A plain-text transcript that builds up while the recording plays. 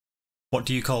What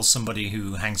do you call somebody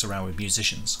who hangs around with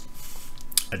musicians?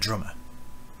 A drummer.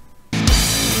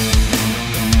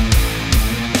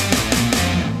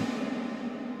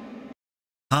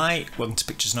 Hi, welcome to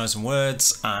Pictures, Noise and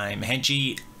Words. I'm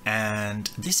Hedgy and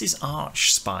this is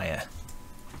Archspire.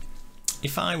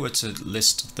 If I were to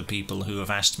list the people who have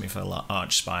asked me for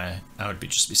Archspire, I would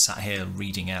just be sat here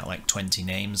reading out like 20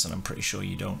 names, and I'm pretty sure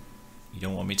you don't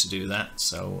want me to do that.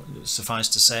 So suffice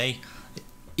to say,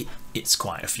 it's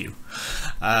quite a few.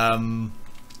 And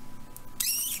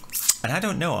I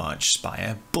don't know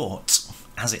Archspire, but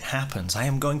as it happens, I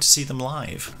am going to see them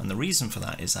live, and the reason for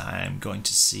that is I am going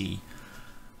to see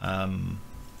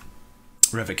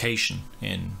Revocation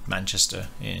in Manchester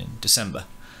in December,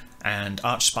 and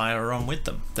Archspire are on with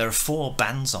them. There are 4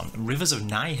 bands on. Rivers of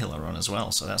Nihil are on as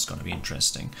well, so that's going to be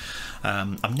interesting.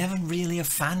 I'm never really a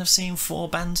fan of seeing 4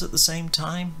 bands at the same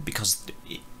time because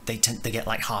they get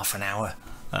like half an hour.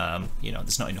 You know,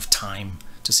 there's not enough time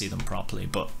to see them properly,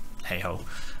 but hey ho,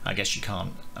 I guess you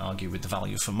can't argue with the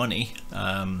value for money.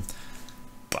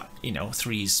 But you know,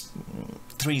 three's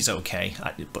okay.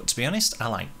 But to be honest, I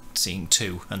like seeing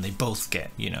 2, and they both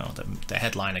get, you know, the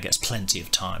headliner gets plenty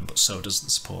of time, but so does the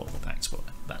support acts. But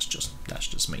that's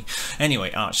just me.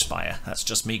 Anyway, Archspire. That's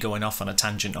just me going off on a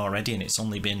tangent already, and it's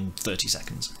only been 30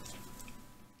 seconds.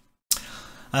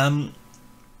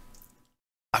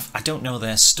 I don't know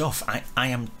their stuff. I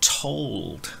am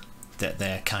told that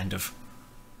they're kind of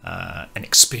an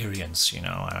experience. You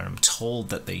know, I'm told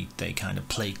that they kind of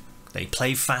play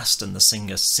fast and the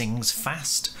singer sings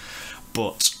fast,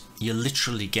 but you're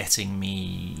literally getting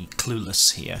me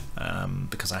clueless here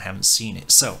because I haven't seen it.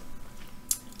 So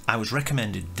I was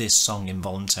recommended this song,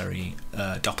 Involuntary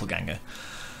Doppelganger,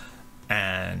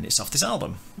 and it's off this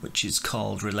album, which is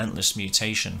called Relentless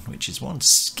Mutation, which is one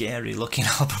scary looking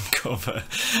album cover.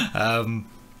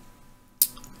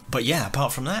 But yeah,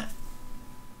 apart from that,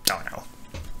 don't know.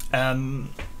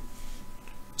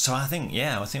 So I think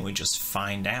we just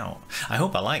find out. I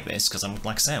hope I like this, because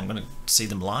like I say, I'm going to see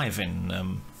them live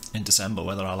in December,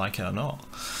 whether I like it or not.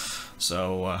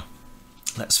 So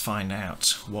let's find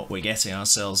out what we're getting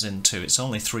ourselves into. It's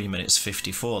only 3 minutes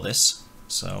 54 this,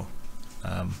 so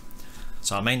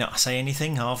I may not say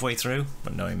anything halfway through,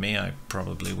 but knowing me, I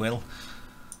probably will.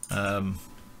 Click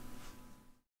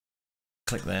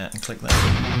there and click there.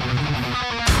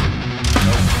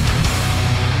 Nope.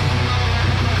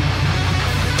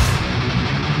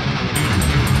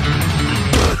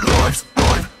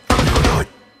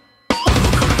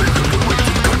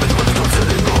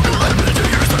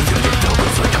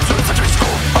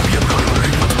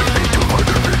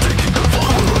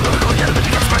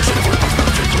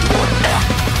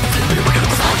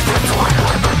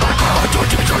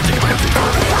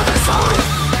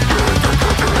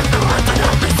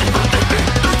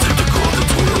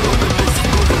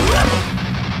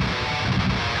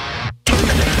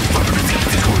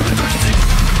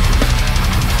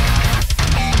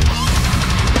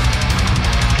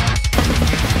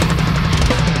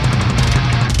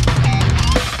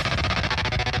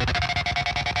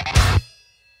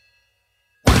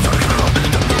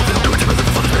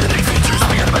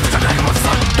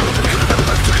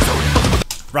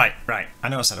 Right, I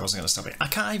know I said I wasn't going to stop it. I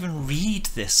can't even read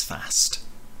this fast.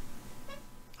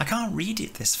 I can't read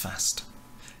it this fast.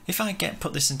 If I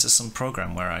put this into some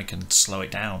program where I can slow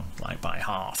it down, like by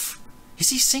half, is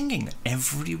he singing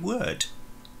every word?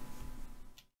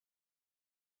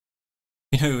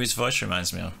 You know who his voice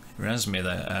reminds me of? It reminds me of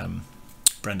the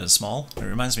Brendan Small. It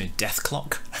reminds me of Death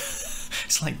Clock.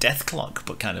 It's like Death Clock,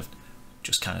 but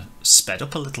just kind of sped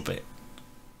up a little bit.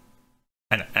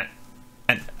 And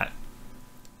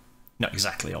not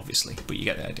exactly, obviously, but you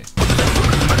get the idea.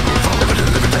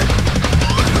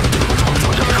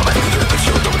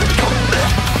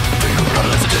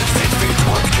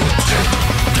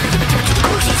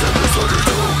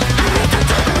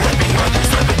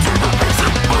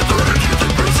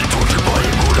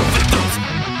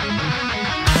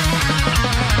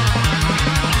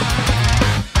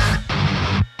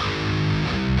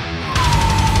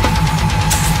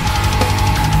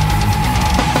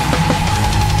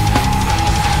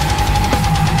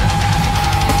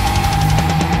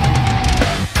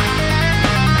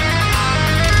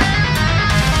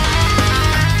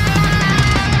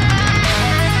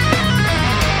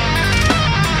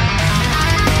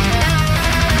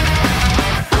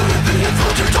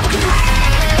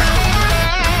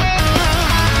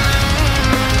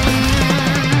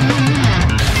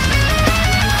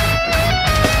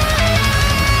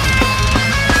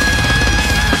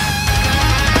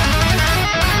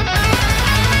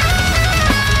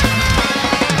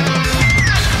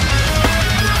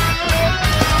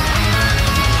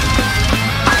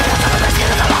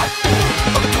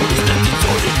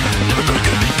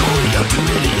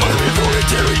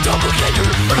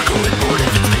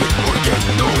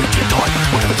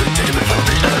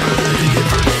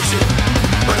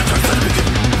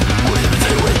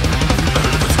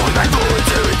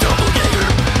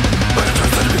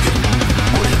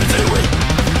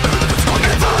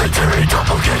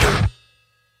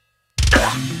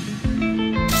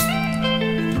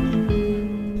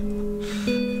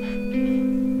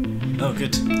 Oh,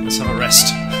 good. Let's have a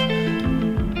rest.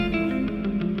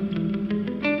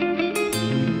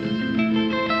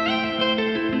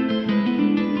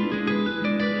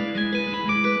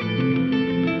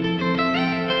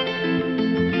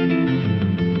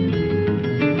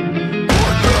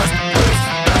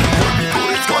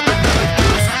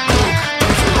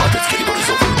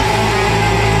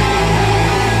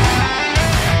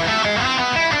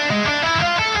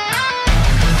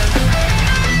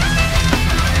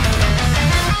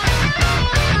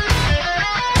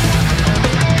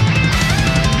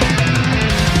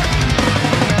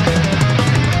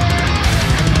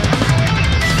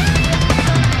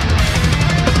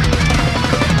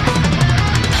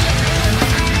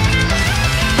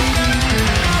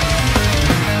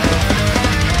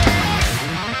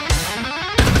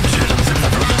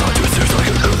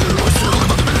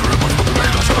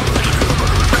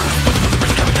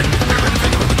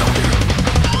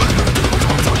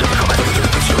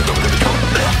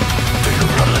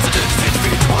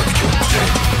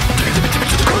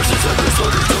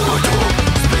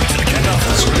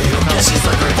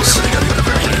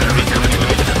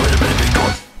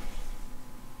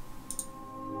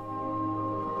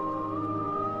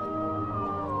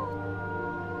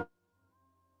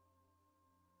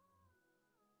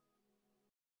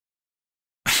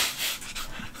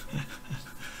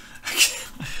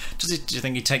 Do you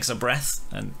think he takes a breath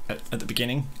and at the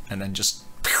beginning and then just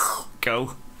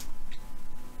go?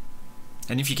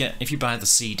 And if you buy the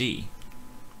CD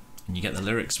and you get the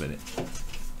lyrics with it,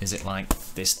 is it like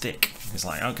this thick? It's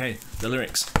like, okay, the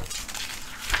lyrics.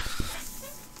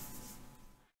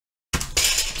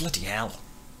 Bloody hell.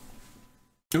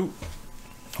 Ooh.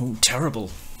 Oh,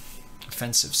 terrible.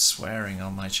 Offensive swearing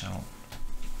on my channel.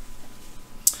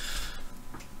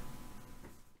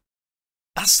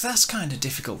 That's kind of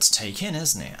difficult to take in,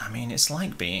 isn't it? I mean, it's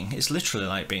literally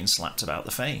like being slapped about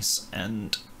the face,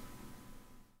 and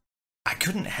I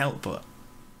couldn't help but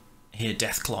hear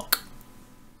Death Clock.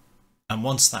 And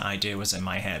once that idea was in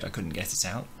my head, I couldn't get it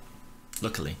out.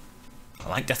 Luckily, I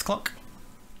like Death Clock.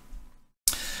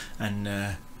 And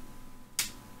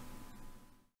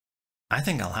I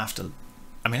think I'll have to...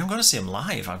 I mean, I'm going to see him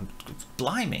live.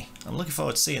 Blimey, I'm looking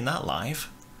forward to seeing that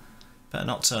live. Better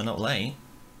not turn up late.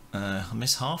 I'll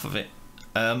miss half of it.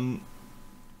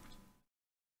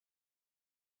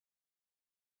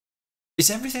 Is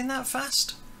everything that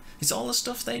fast? Is all the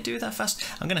stuff they do that fast?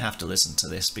 I'm going to have to listen to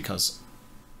this, because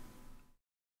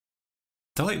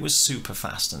though it was super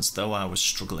fast and though I was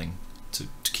struggling to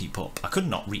keep up, I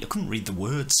couldn't read the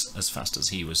words as fast as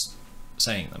he was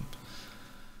saying them.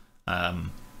 I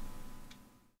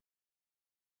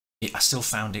still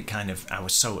found it kind of,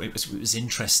 it was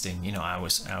interesting, you know. I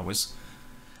was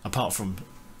apart from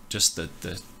just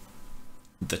the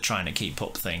trying to keep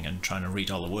up thing and trying to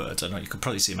read all the words. I know you could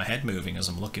probably see my head moving as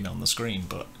I'm looking on the screen,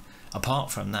 but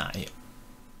apart from that,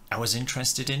 I was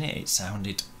interested in it. It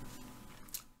sounded,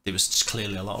 there was just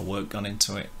clearly a lot of work gone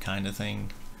into it, kind of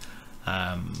thing.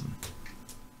 Try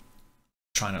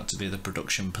not to be the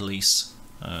production police.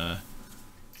 It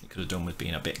could have done with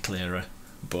being a bit clearer,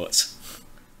 but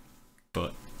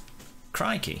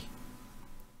crikey,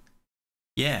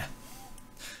 yeah,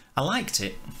 I liked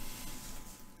it,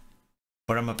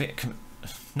 but I'm a bit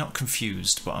not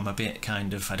confused, but I'm a bit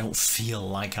kind of, I don't feel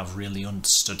like I've really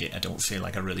understood it. I don't feel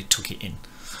like I really took it in.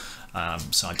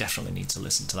 So I definitely need to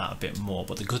listen to that a bit more.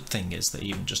 But the good thing is that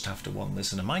even just after one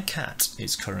listen, and my cat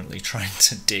is currently trying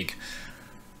to dig.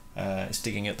 It's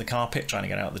digging at the carpet, trying to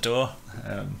get out the door.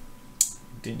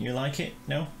 Didn't you like it?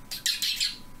 No?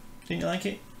 Didn't you like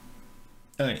it?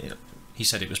 Oh, he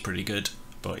said it was pretty good,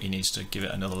 but he needs to give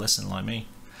it another listen like me.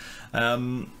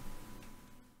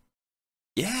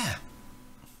 Yeah.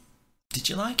 Did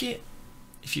you like it?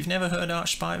 If you've never heard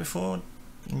Archspire before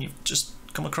and you've just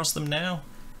come across them now,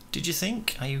 did you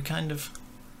think? Are you kind of...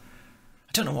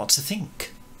 I don't know what to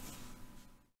think.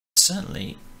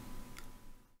 Certainly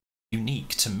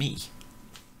unique to me.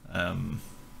 And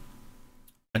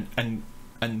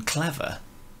clever.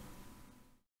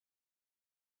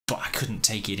 But I couldn't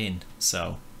take it in,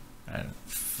 so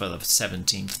for the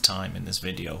 17th time in this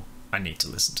video, I need to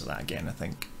listen to that again, I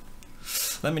think.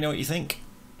 Let me know what you think.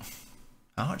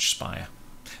 Archspire.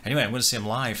 Anyway, I'm going to see him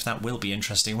live. That will be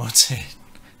interesting, won't it?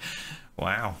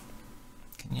 Wow.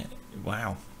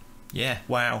 Wow. Yeah,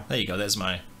 wow. There you go. There's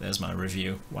my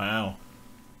review. Wow.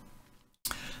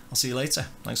 I'll see you later.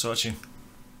 Thanks for watching.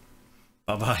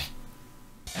 Bye-bye.